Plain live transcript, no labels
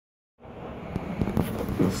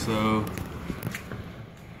So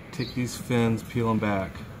take these fins, peel them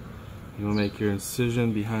back. You want to make your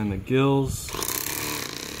incision behind the gills.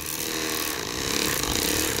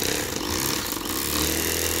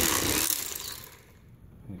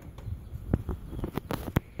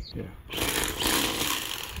 Yeah.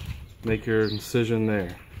 Make your incision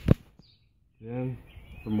there. Then,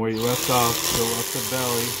 from where you left off, go up the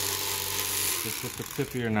belly, just with the tip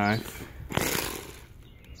of your knife,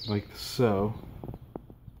 like so.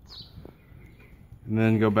 And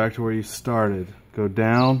then go back to where you started. Go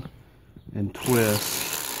down and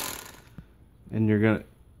twist, and you're gonna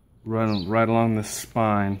run right along the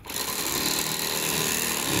spine.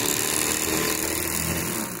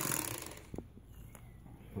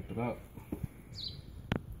 Flip it up.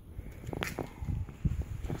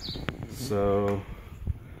 So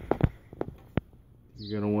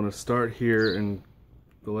you're gonna want to start here and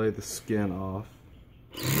fillet the skin off.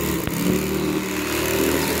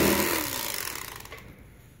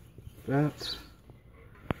 That.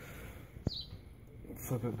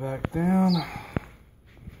 Flip it back down.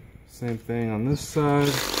 Same thing on this side.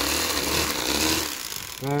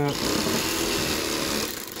 That.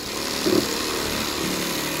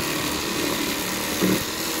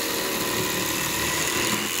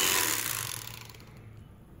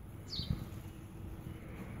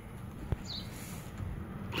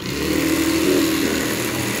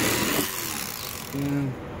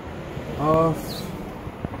 And off.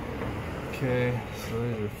 Okay, so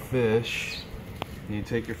there's your fish. And you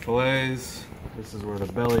take your fillets. This is where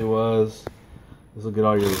the belly was. This will get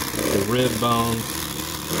all your rib bones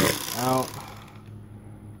out.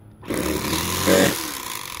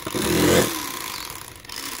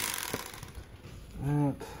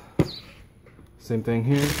 That. Same thing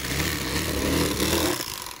here.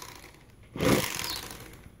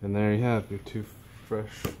 And there you have your two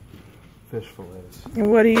fresh fish fillets.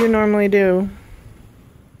 What do you normally do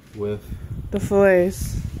with the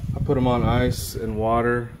fillets? I put them on ice and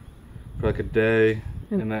water for like a day,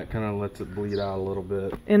 and that kind of lets it bleed out a little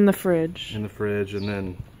bit. In the fridge. In the fridge, and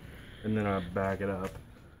then I bag it up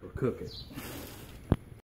or cook it.